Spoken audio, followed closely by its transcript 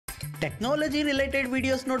Technology related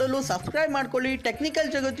videos ನೋಡಲು subscribe ಮಾಡ್ಕೊಳ್ಳಿ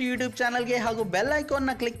technical ಜಗತ್ತು ಯೂಟ್ಯೂಬ್ ಚಾನಲ್ಗೆ ಹಾಗೂ ಬೆಲ್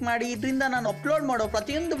ಐಕಾನ್ನ ಕ್ಲಿಕ್ ಮಾಡಿ. ಇದರಿಂದ ನಾನು ಅಪ್ಲೋಡ್ ಮಾಡೋ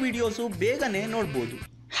ಪ್ರತಿಯೊಂದು ವಿಡಿಯೋಸು ಬೇಗನೆ ನೋಡ್ಬೋದು.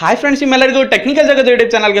 ಹಾಯ್ ಫ್ರೆಂಡ್ಸ್, ನಿಮ್ಮೆಲ್ಲರಿಗೂ ಟೆಕ್ನಿಕಲ್ ಜಗತ್ತು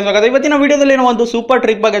ಯೂಟ್ಯೂಬ್ ಚಾನಲ್ಗೆ ಸ್ವಾಗತ. ಇವತ್ತಿನ ವಿಡಿಯೋದಲ್ಲಿ ನಾವು ಒಂದು ಸೂಪರ್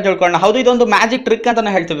ಟ್ರಿಕ್ ಬಗ್ಗೆ ತಿಳ್ಕೊಳ್ಳೋಣ. ಹೌದು, ಇದೊಂದು ಮ್ಯಾಜಿಕ್ ಟ್ರಿಕ್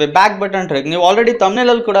ಅಂತಾನೆ ಹೇಳ್ತೀವಿ, ಬ್ಯಾಕ್ ಬಟನ್ ಟ್ರಿಕ್. ನೀವು ಆಲ್ರೆಡಿ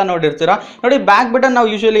ತಮ್ನೇಲಲ್ಲಿ ಕೂಡ ನೋಡಿರ್ತೀರಾ. ನೋಡಿ, ಬ್ಯಾಕ್ ಬಟನ್ ನಾವು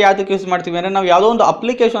ಯೂಶಲಿ ಯಾವ್ದಕ್ಕೆ ಯೂಸ್ ಮಾಡ್ತೀವಿ ಅಂದರೆ, ನಾವು ಯಾವುದೋ ಒಂದು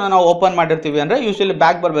ಅಪ್ಲಿಕೇಶನ್ ನಾವು ಓಪನ್ ಮಾಡಿರ್ತೀವಿ ಅಂದರೆ ಯೂಶಲಿ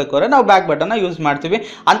ಬ್ಯಾಕ್ ಬರಬೇಕು ಅಂದರೆ ನಾವು ಬ್ಯಾಕ್ ಬಟನ್ನ ಯೂಸ್ ಮಾಡ್ತೀವಿ.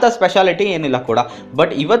 ಅಂತ ಸ್ಪೆಷಾಲಿಟಿ ಏನಿಲ್ಲ ಕೂಡ.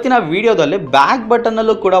 ಬಟ್ ಇವತ್ತಿನ ವಿಡಿಯೋದಲ್ಲಿ ಬ್ಯಾಕ್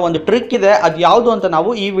ಬಟನ್ನಲ್ಲೂ ಕೂಡ ಒಂದು ಟ್ರಿಕ್ ಇದೆ. ಅದು ಯಾವುದು ಅಂತ ನಾವು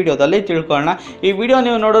ಈ ವಿಡಿಯೋದಲ್ಲಿ ತಿಳ್ಕೊಳ್ಳೋಣ. ಈ ವಿಡಿಯೋ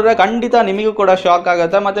ನೀವು ನೋಡಿದ್ರೆ ಖಂಡಿತ ನಿಮಗೂ ಕೂಡ ಶಾಕ್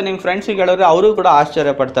ಆಗುತ್ತೆ, ಮತ್ತು ನಿಮ್ಮ ಫ್ರೆಂಡ್ಸಿಗೆ ಹೇಳಿದ್ರೆ ಅವರು ಕೂಡ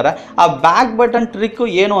ಆಶ್ಚರ್ಯ ಪಡ್ತಾರೆ. ಆ ಬ್ಯಾಕ್ ಬಟನ್ ಟ್ರಿಕ್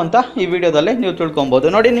ಏನು ಅಂತ ಈ ವಿಡಿಯೋದಲ್ಲಿ ನೀವು ತಿಳ್ಕೊಬಹುದು.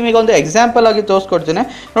 ನೋಡಿ, ನಿಮಗೆ ಒಂದು ಎಕ್ಸಾಂಪಲ್ ಆಗಿ ತೋರಿಸ್ಕೊಡ್ತೀನಿ.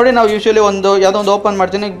 ನೋಡಿ, ನಾವು ಯೂಶಲಿ ಯಾವುದೋ ಒಂದು ಓಪನ್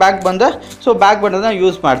ಮಾಡ್ತೀನಿ, ಬ್ಯಾಕ್ ಬಂದೆ. ಸೊ ಬ್ಯಾಕ್ ಬಟನ್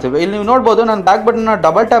ಯೂಸ್ ಮಾಡ್ತೀವಿ. ಇಲ್ಲಿ ನೀವು ನೋಡ್ಬೋದು, ನಾನು ಬ್ಯಾಕ್ ಬಟನ್ನ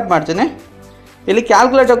ಡಬಲ್ ಟ್ಯಾಪ್ ಮಾಡ್ತೀನಿ. ಇಲ್ಲಿ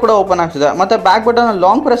ಕ್ಯಾಲ್ಕುಲೇಟರ್ ಕೂಡ ಓಪನ್ ಆಗ್ತಿದೆ. ಮತ್ತು ಬ್ಯಾಕ್ ಬಟನ್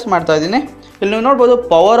ಲಾಂಗ್ ಪ್ರೆಸ್ ಮಾಡ್ತಾ ಇದ್ದೀನಿ. ಇಲ್ಲಿ ನೀವು ನೋಡ್ಬೋದು,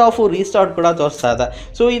 ಪವರ್ ಆಫ್ ರೀಸ್ಟಾರ್ಟ್ ಕೂಡ ತೋರಿಸ್ತಾ ಇದೆ.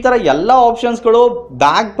 ಸೊ ಈ ಥರ ಎಲ್ಲ ಆಪ್ಷನ್ಸ್ಗಳು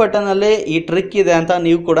ಬ್ಯಾಕ್ ಬಟನಲ್ಲಿ ಈ ಟ್ರಿಕ್ ಇದೆ ಅಂತ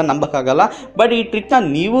ನೀವು ಕೂಡ ನಂಬಕ್ಕಾಗಲ್ಲ. ಬಟ್ ಈ ಟ್ರಿಕ್ನ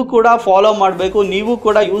ನೀವು ಕೂಡ ಫಾಲೋ ಮಾಡಬೇಕು, ನೀವು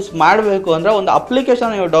ಕೂಡ ಯೂಸ್ ಮಾಡಬೇಕು ಅಂದರೆ ಒಂದು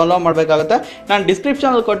ಅಪ್ಲಿಕೇಶನ್ ನೀವು ಡೌನ್ಲೋಡ್ ಮಾಡಬೇಕಾಗುತ್ತೆ. ನಾನು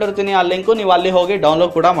ಡಿಸ್ಕ್ರಿಪ್ಷನಲ್ಲಿ ಕೊಟ್ಟಿರ್ತೀನಿ ಆ ಲಿಂಕು, ನೀವು ಅಲ್ಲಿ ಹೋಗಿ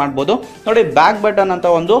ಡೌನ್ಲೋಡ್ ಕೂಡ ಮಾಡ್ಬೋದು. ನೋಡಿ, ಬ್ಯಾಕ್ ಬಟನ್ ಅಂತ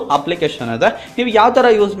ಒಂದು ಅಪ್ಲಿಕೇಶನ್ ಇದೆ. ನೀವು ಯಾವ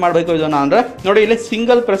ಥರ ಯೂಸ್ ಮಾಡಬೇಕು ಇದನ್ನು ಅಂದರೆ, ನೋಡಿ ಇಲ್ಲಿ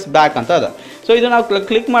ಸಿಂಗಲ್ ಪ್ರೆಸ್ ಬ್ಯಾಕ್ ಅಂತ ಇದೆ. ಸೊ ಇದು ನಾವು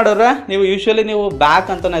ಕ್ಲಿಕ್ ಮಾಡಿದ್ರೆ ನೀವು ಯೂಶಲಿ ನೀವು ಬ್ಯಾಕ್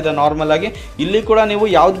ಅಂತಲೇ ಇದೆ ನಾರ್ಮಲ್ ಆಗಿ. ಇಲ್ಲಿ ಕೂಡ ನೀವು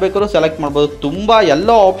ಯಾವ್ದು ಬೇಕಾದ್ರೂ ಸೆಲೆಕ್ಟ್ ಮಾಡ್ಬೋದು. ತುಂಬ ಎಲ್ಲ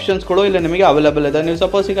ಆಪ್ಷನ್ಸ್ಗಳು ಇಲ್ಲಿ ನಿಮಗೆ ಅವೈಲೇಬಲ್ ಇದೆ. ನೀವು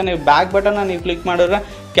ಸಪೋಸ್ ಈಗ ನೀವು ಬ್ಯಾಕ್ ಬಟನ್ನ ನೀವು ಕ್ಲಿಕ್ ಮಾಡಿದ್ರೆ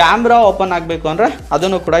ಕ್ಯಾಮ್ರಾ ಓಪನ್ ಆಗಬೇಕು ಅಂದರೆ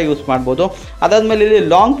ಅದನ್ನು ಕೂಡ ಯೂಸ್ ಮಾಡ್ಬೋದು. ಅದಾದಮೇಲೆ ಇಲ್ಲಿ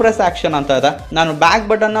ಲಾಂಗ್ ಪ್ರೆಸ್ ಆ್ಯಕ್ಷನ್ ಅಂತ ಇದೆ. ನಾನು ಬ್ಯಾಕ್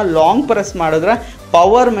ಬಟನ್ನ ಲಾಂಗ್ ಪ್ರೆಸ್ ಮಾಡಿದ್ರೆ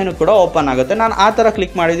ಪವರ್ ಮೆನು ಕೂಡ ಓಪನ್ ಆಗುತ್ತೆ. ನಾನು ಆ ಥರ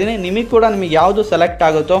ಕ್ಲಿಕ್ ಮಾಡಿದ್ದೀನಿ. ನಿಮಗೆ ಯಾವುದು ಸೆಲೆಕ್ಟ್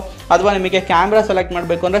ಆಗುತ್ತೋ, ಅಥವಾ ನಿಮಗೆ ಕ್ಯಾಮ್ರಾ ಸೆಲೆಕ್ಟ್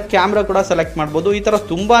ಮಾಡಬೇಕು ಅಂದರೆ ಕ್ಯಾಮ್ರಾ ಕೂಡ ಸೆಲೆಕ್ಟ್ ಮಾಡ್ಬೋದು. ಈ ಥರ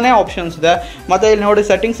ತುಂಬಾ ಆಪ್ಷನ್ಸ್ ಇದೆ. ಮತ್ತು ಇಲ್ಲಿ ನೋಡಿ,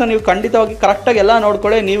 ಸೆಟ್ಟಿಂಗ್ಸ್ನ ನೀವು ಖಂಡಿತವಾಗಿ ಕರೆಕ್ಟಾಗಿ ಎಲ್ಲ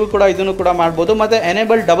ನೋಡ್ಕೊಳ್ಳಿ. ನೀವು ಕೂಡ ಇದನ್ನು ಕೂಡ ಮಾಡ್ಬೋದು. ಮತ್ತು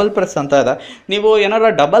ಎನೇಬಲ್ ಡಬಲ್ ಪ್ರೆಸ್ ಅಂತ ಇದೆ. ನೀವು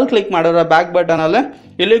ಏನಾರ ಡಬಲ್ ಕ್ಲಿಕ್ ಮಾಡಿದ್ರೆ ಬ್ಯಾಕ್ ಬಟನಲ್ಲಿ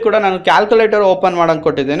ಇಲ್ಲಿ ಕೂಡ ನಾನು ಕ್ಯಾಲ್ಕುಲೇಟರ್ ಓಪನ್ ಮಾಡೋಂಗೆ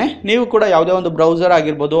ಕೊಟ್ಟಿದ್ದೀನಿ. ನೀವು ಕೂಡ ಯಾವುದೇ ಒಂದು ಬ್ರೌಸರ್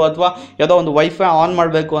ಆಗಿರ್ಬೋದು, ಅಥವಾ ಯಾವುದೋ ಒಂದು ವೈಫೈ ಆನ್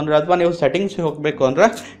ಮಾಡಬೇಕು ಅಂದರೆ, ಅಥವಾ ನೀವು ಸೆಟ್ಟಿಂಗ್ಸ್ಗೆ ಹೋಗಬೇಕು ಅಂದರೆ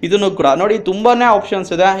ಇದನ್ನು ಕೂಡ ನೋಡಿ, ತುಂಬಾ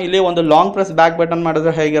ಆಪ್ಷನ್ಸ್ ಇದೆ. ಇಲ್ಲಿ ಒಂದು ಲಾಂಗ್ ಪ್ರೆಸ್ ಬ್ಯಾಕ್ ಬಟನ್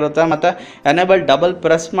ಮಾಡಿದ್ರೆ ಹೇಗಿರುತ್ತೆ, ಮತ್ತು ಎನೇಬಲ್ ಡಬಲ್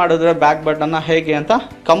ಪ್ರೆಸ್ ಮಾಡಿದ್ರೆ ಬ್ಯಾಕ್ ಬಟನ್ನ ಹೇಗೆ ಅಂತ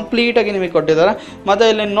ಕಂಪ್ಲೀಟಾಗಿ ನಿಮಗೆ ಕೊಟ್ಟಿದ್ದಾರೆ. ಮತ್ತು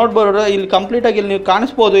ಇಲ್ಲಿ ನೋಡ್ಬೋದು, ಇಲ್ಲಿ ಕಂಪ್ಲೀಟಾಗಿ ಇಲ್ಲಿ ನೀವು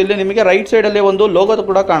ಕಾಣಿಸ್ಬೋದು. ಇಲ್ಲಿ ನಿಮಗೆ ರೈಟ್ ಸೈಡಲ್ಲಿ ಒಂದು ಲೋಗೋ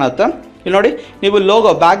ಕೂಡ ಕಾಣುತ್ತೆ. ಇಲ್ಲಿ ನೋಡಿ, ನೀವು ಲೋಗೋ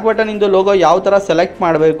ಬ್ಯಾಕ್ ಬಟನಿಂದು ಲೋಗೋ ಯಾವ ಥರ ಸೆಲೆಕ್ಟ್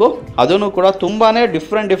ಮಾಡಬೇಕು ಅದನ್ನು ಕೂಡ ತುಂಬಾ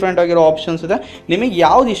ಡಿಫ್ರೆಂಟ್ ಆಗಿರೋ ಆಪ್ಷನ್ಸ್ ಇದೆ. ನಿಮಗೆ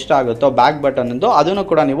ಯಾವ್ದು ಇಷ್ಟ ಆಗುತ್ತೋ ಬ್ಯಾಕ್ ಬಟನಿಂದು ಅದನ್ನು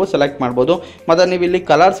ಕೂಡ ನೀವು ಸೆಲೆಕ್ಟ್ ಮಾಡ್ಬೋದು. ಮತ್ತು ನೀವು ಇಲ್ಲಿ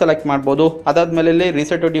ಕಲರ್ ಸೆಲೆಕ್ಟ್ ಮಾಡ್ಬೋದು. ಅದಾದಮೇಲೆ ಇಲ್ಲಿ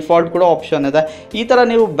ರೀಸೆಟ್ ಟು ಡಿಫಾಲ್ಟ್ ಕೂಡ ಆಪ್ಷನ್ ಇದೆ. ಈ ಥರ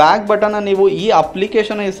ನೀವು ಬ್ಯಾಕ್ ಬಟನ್ನ ನೀವು ಈ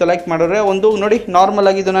ಅಪ್ಲಿಕೇಶನ್ ಸೆಲೆಕ್ಟ್ ಮಾಡಿದ್ರೆ ಒಂದು ನೋಡಿ, ನಾರ್ಮಲ್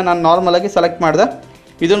ಆಗಿ ಇದನ್ನು ನಾನು ನಾರ್ಮಲ್ ಆಗಿ ಸೆಲೆಕ್ಟ್ ಮಾಡಿದೆ.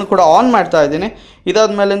 ಇದನ್ನು ಕೂಡ ಆನ್ ಮಾಡ್ತಾ ಇದ್ದೀನಿ.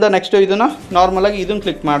 ಇದಾದ್ಮೇಲಿಂದ ನೆಕ್ಸ್ಟ್ ಇದನ್ನು ನಾರ್ಮಲಾಗಿ ಇದನ್ನು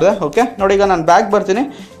ಕ್ಲಿಕ್ ಮಾಡಿದೆ. ಓಕೆ, ನೋಡಿ, ಈಗ ನಾನು ಬ್ಯಾಕ್ ಬರ್ತೀನಿ.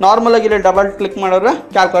 ನಾರ್ಮಲಾಗಿ ಇಲ್ಲಿ ಡಬಲ್ ಕ್ಲಿಕ್ ಮಾಡಿದ್ರೆ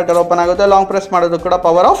ಕ್ಯಾಲ್ಕುಲೇಟರ್ ಓಪನ್ ಆಗುತ್ತೆ. ಲಾಂಗ್ ಪ್ರೆಸ್ ಮಾಡೋದು ಕೂಡ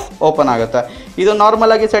ಪವರ್ ಆಫ್ ಓಪನ್ ಆಗುತ್ತೆ. ಇದು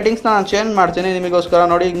ನಾರ್ಮಲಾಗಿ ಸೆಟ್ಟಿಂಗ್ಸ್ನ ನಾನು ಚೇಂಜ್ ಮಾಡ್ತೀನಿ ನಿಮಗೋಸ್ಕರ.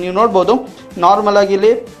 ನೋಡಿ, ಈಗ ನೀವು ನೋಡ್ಬೋದು, ನಾರ್ಮಲಾಗಿ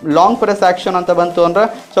ಇಲ್ಲಿ ಲಾಂಗ್ ಪ್ರೆಸ್ ಆ್ಯಕ್ಷನ್ ಅಂತ ಬಂತು ಅಂದರೆ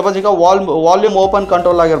ಸಪೋಸ್ ಈಗ ವಾಲ್ಯೂಮ್ ಓಪನ್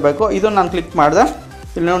ಕಂಟ್ರೋಲ್ ಆಗಿರಬೇಕು. ಇದನ್ನು ನಾನು ಕ್ಲಿಕ್ ಮಾಡಿದೆ.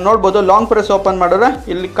 ಇಲ್ಲಿ ನೀವು ನೋಡ್ಬೋದು, ಲಾಂಗ್ ಪ್ರೆಸ್ ಓಪನ್ ಮಾಡಿದ್ರೆ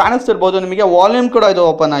ಇಲ್ಲಿ ಕಾಣಿಸ್ತಿರ್ಬೋದು ನಿಮಗೆ ವಾಲ್ಯೂಮ್ ಕೂಡ ಇದು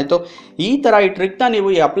ಓಪನ್ ಆಯಿತು. ಈ ಥರ ಈ ಟ್ರಿಕ್ನ ನೀವು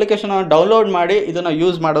ಈ ಅಪ್ಲಿಕೇಶನ್ ಡೌನ್ಲೋಡ್ ಮಾಡಿ ಇದನ್ನು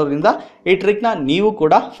ಯೂಸ್ ಮಾಡೋದ್ರಿಂದ ಈ ಟ್ರಿಕ್ನ ನೀವು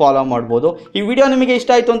ಕೂಡ ಫಾಲೋ ಮಾಡ್ಬೋದು. ಈ ವಿಡಿಯೋ ನಿಮಗೆ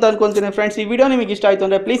ಇಷ್ಟ ಆಯಿತು ಅಂತ ಅನ್ಕೊತೀನಿ ಫ್ರೆಂಡ್ಸ್. ಈ ವಿಡಿಯೋ ನಿಮಗೆ ಇಷ್ಟ ಆಯಿತು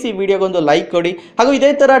ಅಂದರೆ ಪ್ಲೀಸ್ ಈ ವಿಡಿಯೋಗೊಂದು ಲೈಕ್ ಕೊಡಿ. ಹಾಗೂ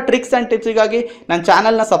ಇದೇ ಥರ ಟ್ರಿಕ್ಸ್ ಆ್ಯಂಡ್ ಟಿಪ್ಸಿಗಾಗಿ ನನ್ನ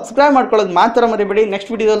ಚಾನಲ್ನ ಸಬ್ಸ್ಕ್ರೈಬ್ ಮಾಡ್ಕೊಳ್ಳೋದು ಮಾತ್ರ ಮರಿಬೇಡಿ.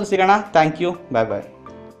 ನೆಕ್ಸ್ಟ್ ವಿಡಿಯೋದಲ್ಲಿ ಸಿಗೋಣ. Thank you, bye bye.